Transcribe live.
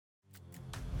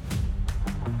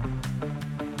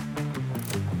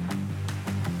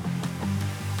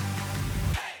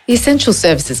The Essential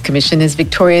Services Commission is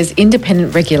Victoria's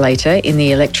independent regulator in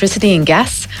the electricity and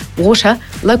gas, water,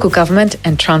 local government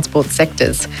and transport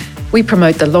sectors. We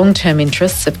promote the long-term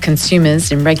interests of consumers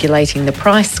in regulating the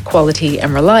price, quality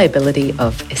and reliability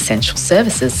of essential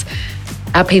services.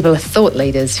 Our people are thought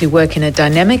leaders who work in a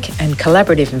dynamic and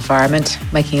collaborative environment,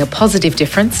 making a positive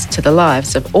difference to the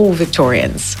lives of all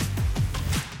Victorians.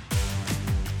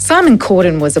 Simon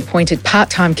Cordon was appointed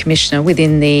part-time commissioner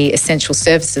within the Essential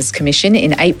Services Commission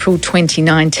in April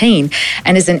 2019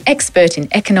 and is an expert in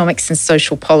economics and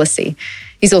social policy.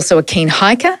 He's also a keen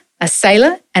hiker, a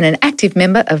sailor and an active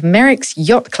member of Merrick's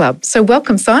Yacht Club. So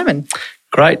welcome, Simon.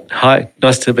 Great. Hi.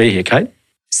 Nice to be here, Kate.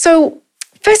 So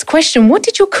first question, what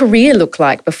did your career look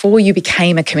like before you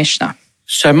became a commissioner?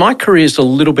 So my career is a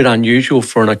little bit unusual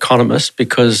for an economist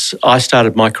because I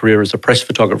started my career as a press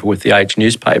photographer with the Age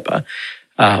newspaper.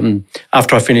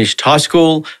 After I finished high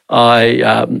school, I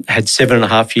had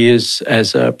 7.5 years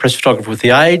as a press photographer with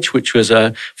The Age, which was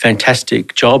a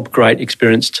fantastic job, great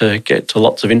experience to get to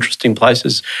lots of interesting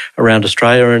places around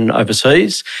Australia and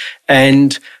overseas.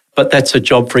 But that's a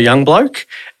job for a young bloke.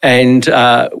 And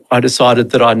I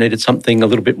decided that I needed something a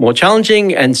little bit more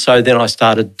challenging. And so then I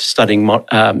started studying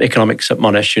economics at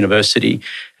Monash University.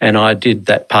 And I did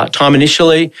that part-time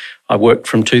initially. I worked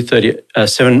from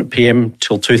 7 p.m.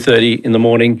 till 2:30 in the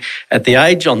morning at The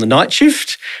Age on the night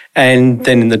shift. And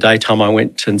then in the daytime, I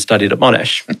went and studied at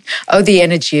Monash. Oh, the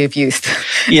energy of youth.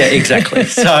 Yeah, exactly.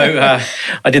 So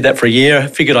I did that for a year,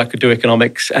 figured I could do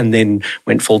economics, and then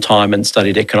went full-time and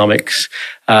studied economics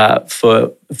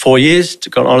for 4 years,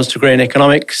 got an honours degree in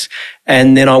economics.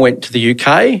 And then I went to the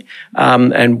UK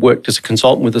and worked as a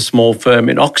consultant with a small firm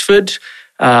in Oxford,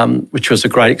 which was a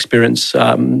great experience.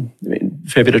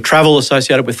 Fair bit of travel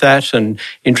associated with that and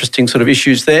interesting sort of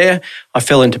issues there. I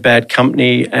fell into bad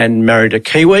company and married a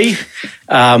Kiwi.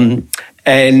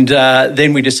 And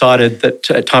then we decided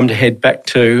that time to head back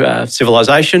to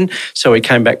civilisation. So we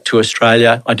came back to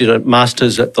Australia. I did a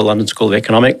master's at the London School of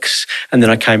Economics, and then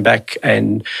I came back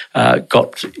and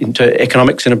got into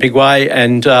economics in a big way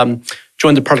and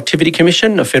joined the Productivity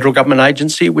Commission, a federal government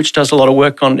agency which does a lot of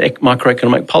work on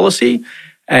microeconomic policy.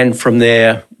 And from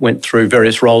there, went through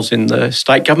various roles in the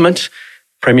state government,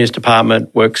 Premier's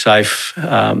Department, WorkSafe,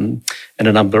 and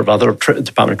a number of other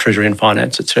Department of Treasury and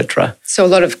Finance, etc. So a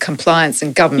lot of compliance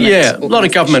and government. Yeah, a lot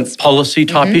of government policy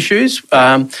type issues,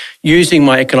 using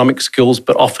my economic skills,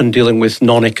 but often dealing with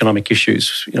non-economic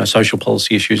issues, social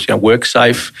policy issues,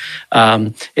 WorkSafe.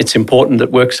 It's important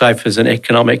that WorkSafe is an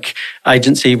economic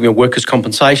agency, workers'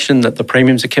 compensation, that the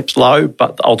premiums are kept low,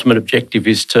 but the ultimate objective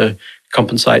is to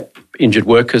compensate injured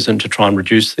workers and to try and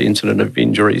reduce the incidence of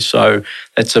injuries. So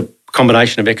that's a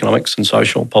combination of economics and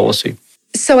social policy.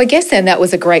 So I guess then that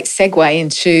was a great segue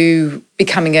into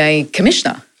becoming a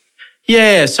commissioner.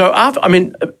 Yeah, so after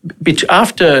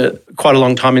quite a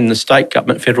long time in the state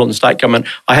government, federal and state government,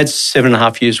 I had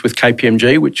 7.5 years with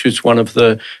KPMG, which is one of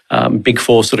the big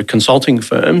four sort of consulting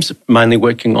firms, mainly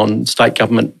working on state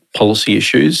government policy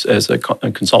issues as a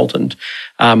consultant.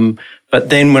 But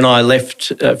then when I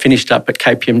finished up at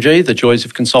KPMG, the joys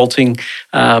of consulting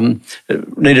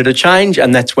needed a change,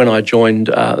 and that's when I joined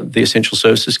the Essential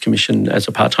Services Commission as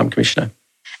a part-time commissioner.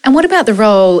 And what about the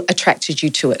role attracted you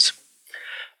to it?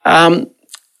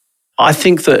 I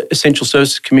think the Essential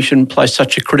Services Commission plays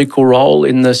such a critical role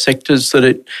in the sectors that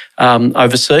it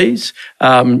oversees.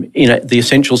 The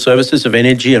essential services of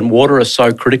energy and water are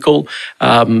so critical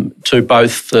to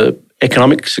both the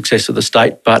economic success of the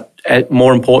state, but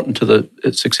more important to the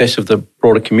success of the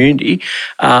broader community.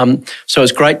 So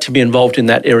it's great to be involved in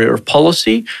that area of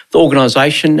policy. The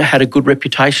organisation had a good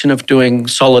reputation of doing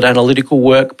solid analytical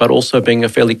work, but also being a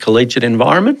fairly collegiate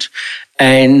environment.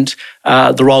 And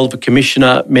the role of a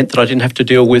commissioner meant that I didn't have to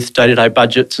deal with day-to-day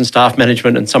budgets and staff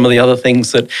management and some of the other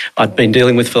things that I'd been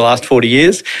dealing with for the last 40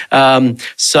 years. I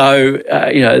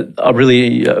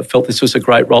really felt this was a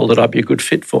great role that I'd be a good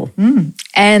fit for. Mm.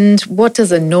 And what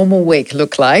does a normal week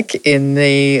look like in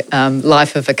the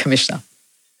life of a commissioner?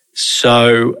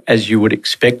 So, as you would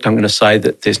expect, I'm going to say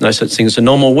that there's no such thing as a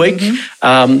normal week.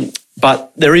 Mm-hmm.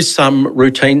 But there is some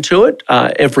routine to it.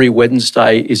 Every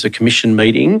Wednesday is a commission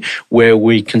meeting where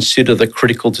we consider the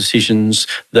critical decisions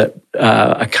that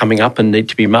are coming up and need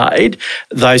to be made.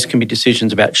 Those can be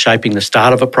decisions about shaping the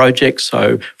start of a project.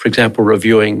 So, for example,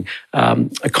 reviewing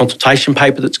a consultation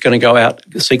paper that's going to go out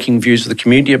seeking views of the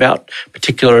community about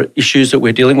particular issues that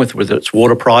we're dealing with, whether it's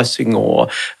water pricing or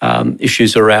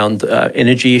issues around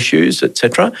energy issues,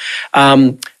 etc.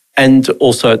 And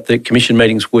also at the Commission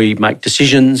meetings, we make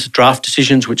decisions, draft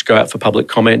decisions, which go out for public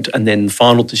comment, and then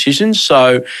final decisions.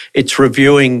 So it's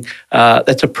reviewing,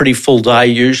 that's a pretty full day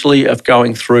usually of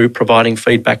going through, providing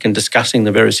feedback and discussing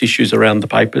the various issues around the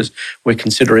papers we're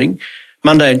considering.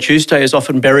 Monday and Tuesday is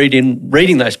often buried in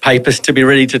reading those papers to be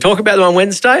ready to talk about them on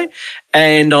Wednesday.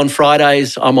 And on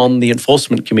Fridays, I'm on the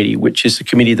Enforcement Committee, which is the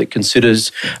committee that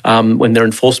considers when there are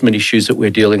enforcement issues that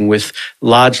we're dealing with,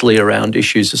 largely around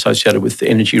issues associated with the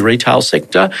energy retail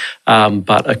sector,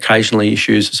 but occasionally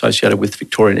issues associated with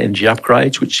Victorian Energy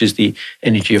Upgrades, which is the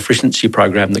energy efficiency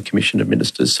program the Commission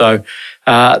administers. So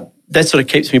that sort of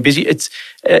keeps me busy. It's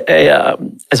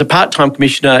as a part-time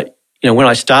commissioner, when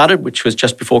I started, which was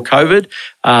just before COVID,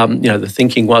 the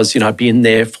thinking was, I'd be in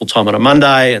there full time on a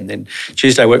Monday and then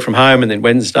Tuesday work from home and then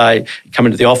Wednesday come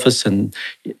into the office.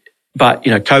 But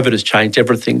COVID has changed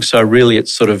everything. So really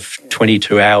it's sort of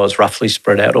 22 hours roughly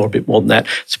spread out, or a bit more than that,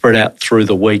 spread out through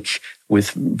the week with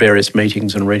various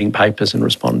meetings and reading papers and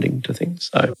responding to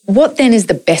things. So, what then is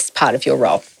the best part of your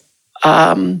role?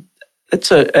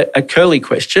 That's a curly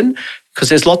question because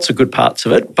there's lots of good parts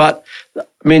of it. But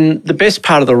the best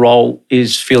part of the role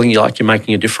is feeling like you're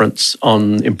making a difference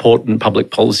on important public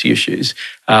policy issues.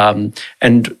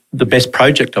 And the best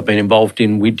project I've been involved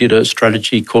in, we did a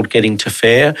strategy called Getting to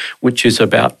Fair, which is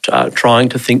about trying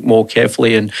to think more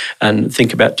carefully and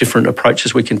think about different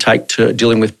approaches we can take to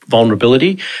dealing with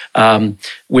vulnerability,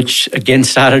 which again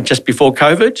started just before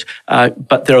COVID.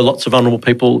 But there are lots of vulnerable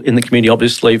people in the community,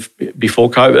 obviously, before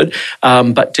COVID,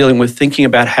 but dealing with thinking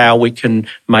about how we can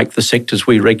make the sectors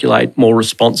we regulate more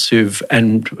responsive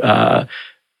and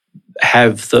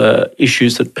have the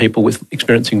issues that people with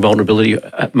experiencing vulnerability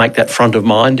make that front of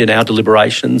mind in our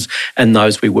deliberations and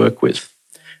those we work with.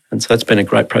 And so that's been a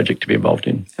great project to be involved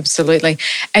in. Absolutely.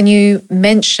 And you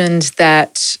mentioned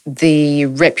that the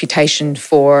reputation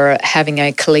for having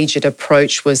a collegiate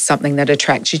approach was something that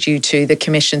attracted you to the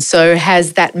Commission. So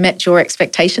has that met your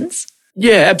expectations?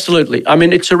 Yeah, absolutely.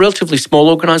 It's a relatively small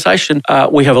organisation.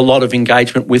 We have a lot of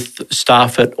engagement with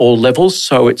staff at all levels,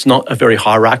 so it's not a very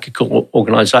hierarchical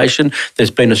organisation.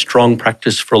 There's been a strong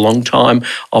practice for a long time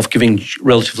of giving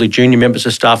relatively junior members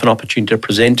of staff an opportunity to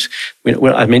present.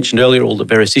 I mentioned earlier all the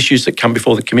various issues that come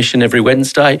before the Commission every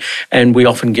Wednesday, and we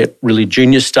often get really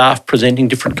junior staff presenting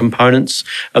different components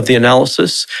of the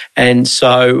analysis. And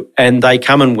they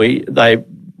come and we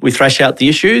thrash out the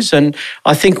issues, and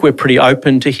I think we're pretty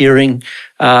open to hearing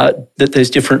that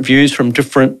there's different views from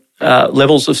different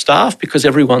levels of staff because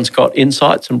everyone's got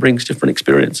insights and brings different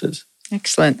experiences.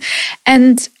 Excellent.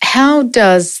 And how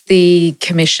does the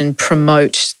Commission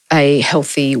promote a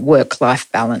healthy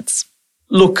work-life balance?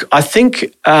 Look, I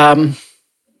think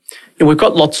we've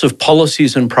got lots of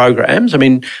policies and programs.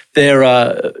 There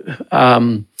are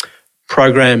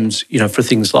programs, for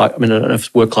things like, I don't know if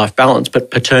it's work-life balance,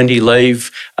 but paternity leave.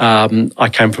 I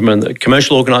came from a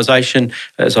commercial organisation,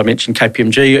 as I mentioned,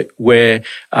 KPMG, where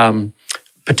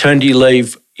paternity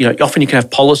leave, often you can have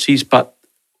policies, but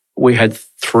we had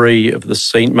three of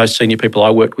the most senior people I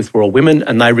worked with were all women,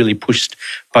 and they really pushed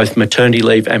both maternity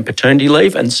leave and paternity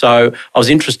leave. And so I was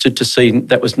interested to see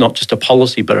that was not just a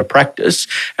policy, but a practice.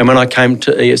 And when I came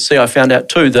to ESC, I found out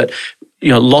too that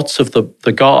lots of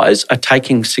the guys are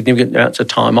taking significant amounts of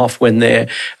time off when their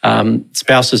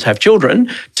spouses have children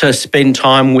to spend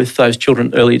time with those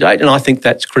children early date. And I think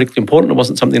that's critically important. It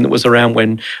wasn't something that was around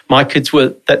when my kids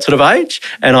were that sort of age.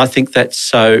 And I think that's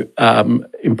so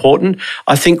important.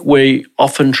 I think we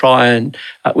often try and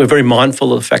we're very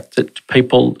mindful of the fact that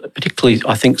people, particularly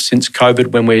I think since COVID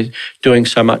when we're doing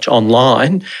so much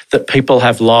online, that people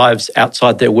have lives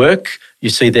outside their work. You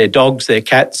see their dogs, their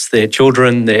cats, their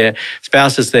children, their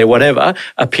spouses, their whatever,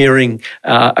 appearing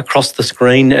across the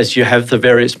screen as you have the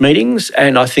various meetings.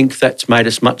 And I think that's made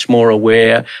us much more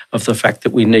aware of the fact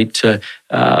that we need to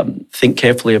think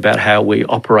carefully about how we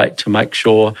operate to make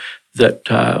sure that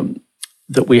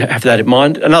that we have that in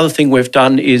mind. Another thing we've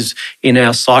done is in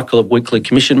our cycle of weekly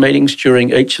commission meetings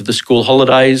during each of the school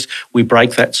holidays, we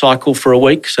break that cycle for a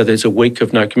week. So there's a week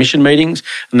of no commission meetings.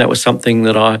 And that was something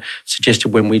that I suggested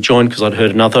when we joined because I'd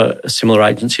heard a similar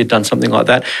agency had done something like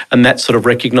that. And that's sort of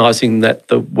recognising that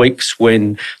the weeks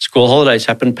when school holidays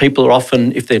happen, people are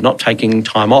often, if they're not taking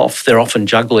time off, they're often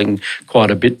juggling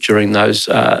quite a bit during those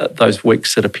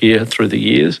weeks that appear through the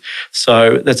years.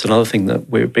 So that's another thing that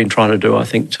we've been trying to do, I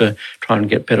think, to try and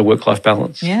get better work-life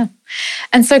balance. Yeah.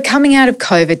 And so coming out of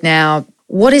COVID now,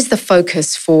 what is the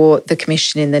focus for the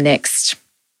Commission in the next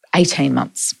 18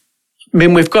 months? I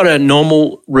mean, we've got a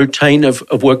normal routine of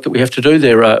work that we have to do.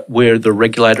 We're the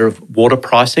regulator of water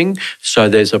pricing, so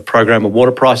there's a program of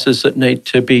water prices that need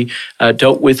to be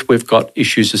dealt with. We've got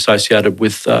issues associated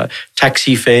with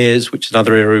taxi fares, which is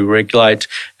another area we regulate,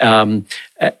 and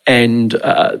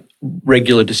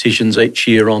regular decisions each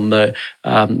year on the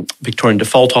Victorian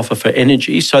default offer for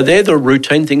energy. So they're the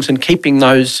routine things, and keeping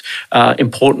those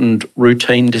important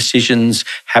routine decisions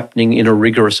happening in a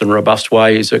rigorous and robust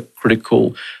way is a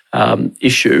critical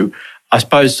issue. I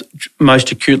suppose most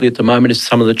acutely at the moment is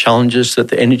some of the challenges that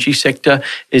the energy sector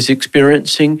is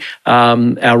experiencing.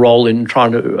 Our role in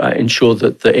trying to ensure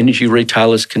that the energy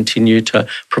retailers continue to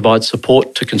provide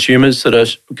support to consumers that are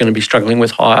going to be struggling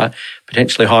with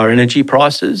potentially higher energy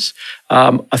prices.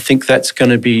 I think that's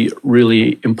going to be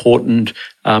really important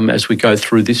as we go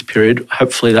through this period.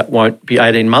 Hopefully that won't be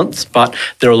 18 months, but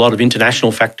there are a lot of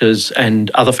international factors and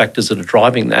other factors that are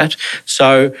driving that.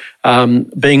 So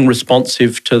being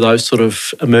responsive to those sort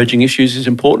of emerging issues is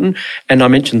important. And I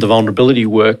mentioned the vulnerability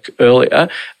work earlier.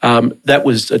 That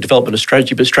was a development of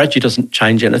strategy, but strategy doesn't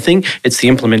change anything. It's the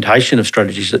implementation of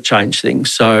strategies that change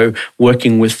things. So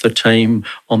working with the team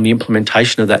on the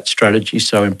implementation of that strategy,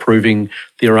 so improving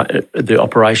the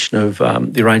operation of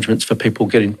the arrangements for people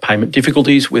getting payment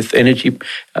difficulties with energy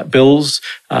bills.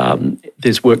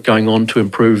 There's work going on to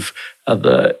improve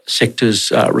the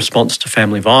sector's response to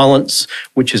family violence,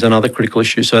 which is another critical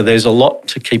issue. So there's a lot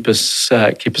to keep us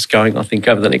going, I think,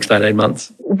 over the next 18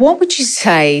 months. What would you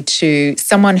say to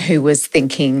someone who was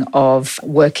thinking of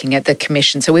working at the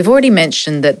Commission? So we've already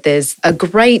mentioned that there's a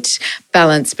great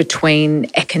balance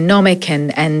between economic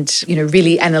and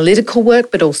really analytical work,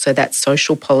 but also that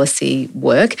social policy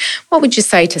work. What would you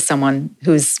say to someone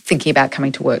who's thinking about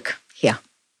coming to work here?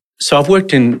 So I've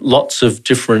worked in lots of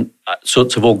different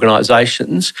sorts of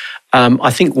organisations.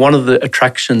 I think one of the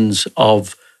attractions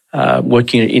of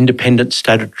working in an independent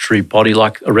statutory body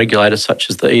like a regulator such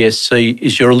as the ESC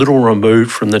is you're a little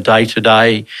removed from the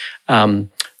day-to-day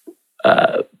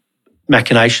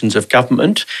machinations of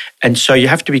government. And so you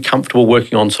have to be comfortable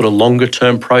working on sort of longer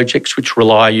term projects which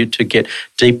rely you to get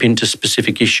deep into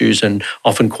specific issues and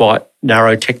often quite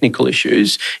narrow technical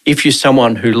issues. If you're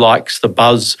someone who likes the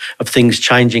buzz of things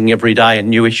changing every day and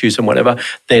new issues and whatever,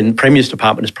 then Premier's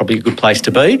Department is probably a good place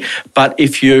to be. But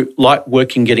if you like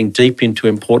working, getting deep into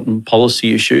important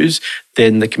policy issues,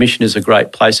 then the Commission is a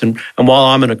great place. And while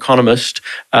I'm an economist,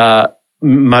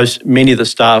 many of the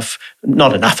staff,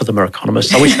 not enough of them are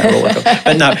economists. I wish they were all economists.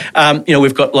 But no,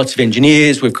 we've got lots of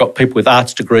engineers, we've got people with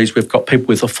arts degrees, we've got people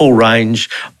with a full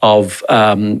range of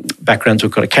backgrounds.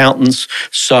 We've got accountants.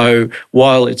 So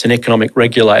while it's an economic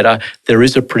regulator, there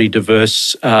is a pretty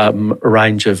diverse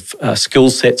range of skill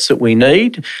sets that we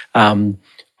need.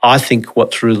 I think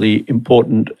what's really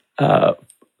important, the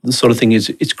sort of thing is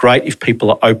it's great if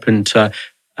people are open to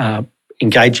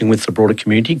engaging with the broader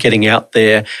community, getting out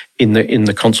there in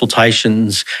the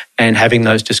consultations and having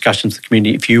those discussions with the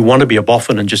community. If you want to be a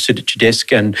boffin and just sit at your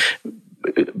desk and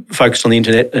focus on the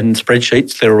internet and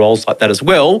spreadsheets, there are roles like that as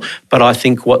well. But I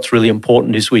think what's really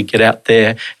important is we get out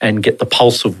there and get the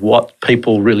pulse of what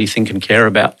people really think and care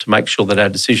about to make sure that our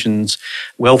decisions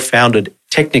well-founded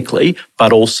technically,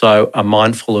 but also are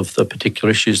mindful of the particular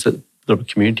issues that the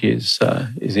community is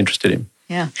interested in.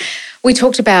 Yeah. We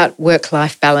talked about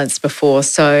work-life balance before,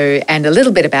 and a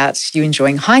little bit about you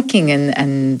enjoying hiking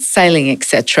and sailing,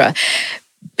 etc.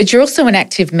 But you're also an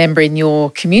active member in your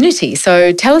community.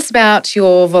 So tell us about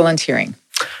your volunteering.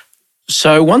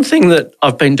 So one thing that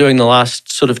I've been doing the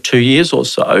last sort of 2 years or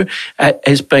so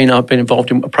has been I've been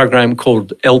involved in a program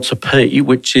called L2P,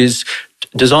 which is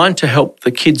designed to help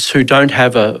the kids who don't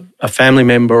have a family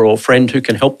member or friend who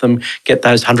can help them get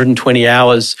those 120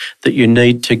 hours that you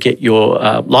need to get your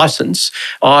licence.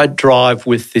 I drive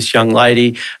with this young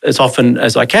lady as often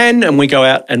as I can, and we go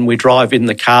out and we drive in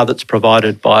the car that's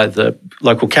provided by the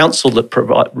local council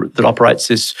that operates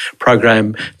this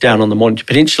program down on the Mornington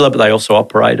Peninsula, but they also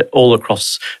operate all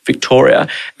across Victoria.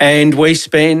 And we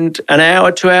spend an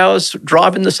hour, 2 hours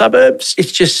driving the suburbs.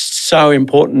 It's just so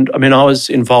important. I mean, I was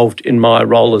involved in my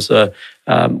role as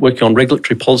working on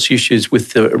regulatory policy issues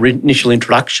with the initial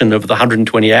introduction of the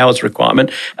 120 hours requirement,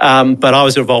 but I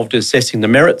was involved in assessing the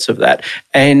merits of that.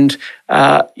 And,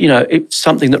 it's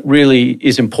something that really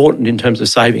is important in terms of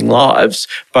saving lives,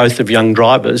 both of young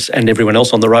drivers and everyone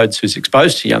else on the roads who's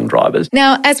exposed to young drivers.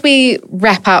 Now, as we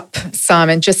wrap up,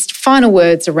 Simon, just final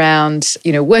words around,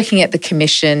 working at the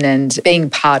Commission and being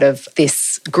part of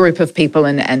this group of people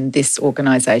and this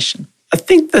organisation. I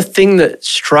think the thing that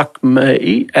struck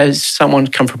me as someone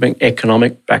come from an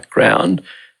economic background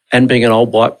and being an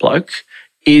old white bloke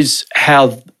is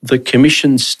how the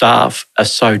Commission staff are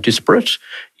so disparate.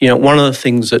 one of the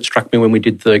things that struck me when we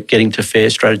did the Getting to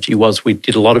Fair strategy was we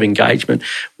did a lot of engagement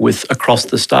with across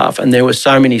the staff, and there were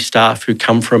so many staff who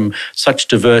come from such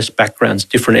diverse backgrounds,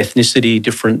 different ethnicity,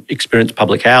 different experience,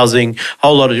 public housing, a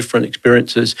whole lot of different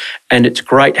experiences, and it's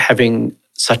great having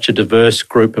such a diverse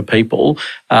group of people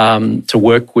to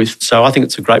work with. So I think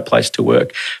it's a great place to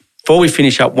work. Before we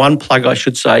finish up, one plug I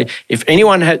should say, if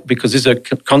anyone had, because this is a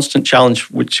constant challenge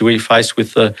which we face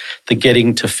with the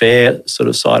Getting to Fair sort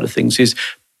of side of things, is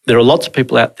there are lots of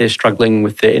people out there struggling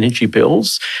with their energy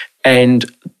bills, and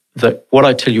what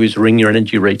I tell you is ring your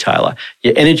energy retailer.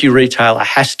 Your energy retailer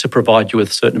has to provide you with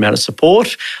a certain amount of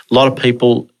support. A lot of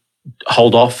people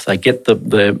hold off. They get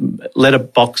the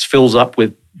letterbox fills up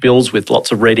with bills with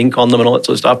lots of red ink on them and all that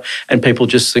sort of stuff, and people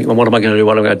just think, well, what am I going to do?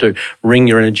 What am I going to do? Ring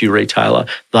your energy retailer.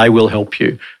 They will help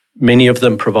you. Many of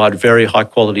them provide very high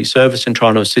quality service and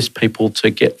trying to assist people to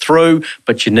get through,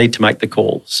 but you need to make the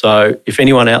call. So if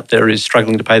anyone out there is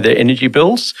struggling to pay their energy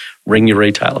bills, ring your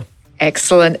retailer.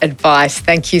 Excellent advice.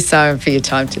 Thank you, Simon, for your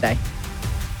time today.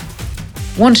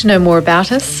 Want to know more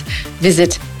about us?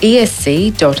 Visit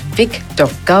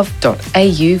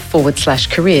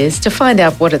esc.vic.gov.au/careers to find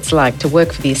out what it's like to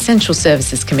work for the Essential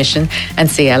Services Commission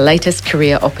and see our latest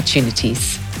career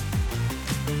opportunities.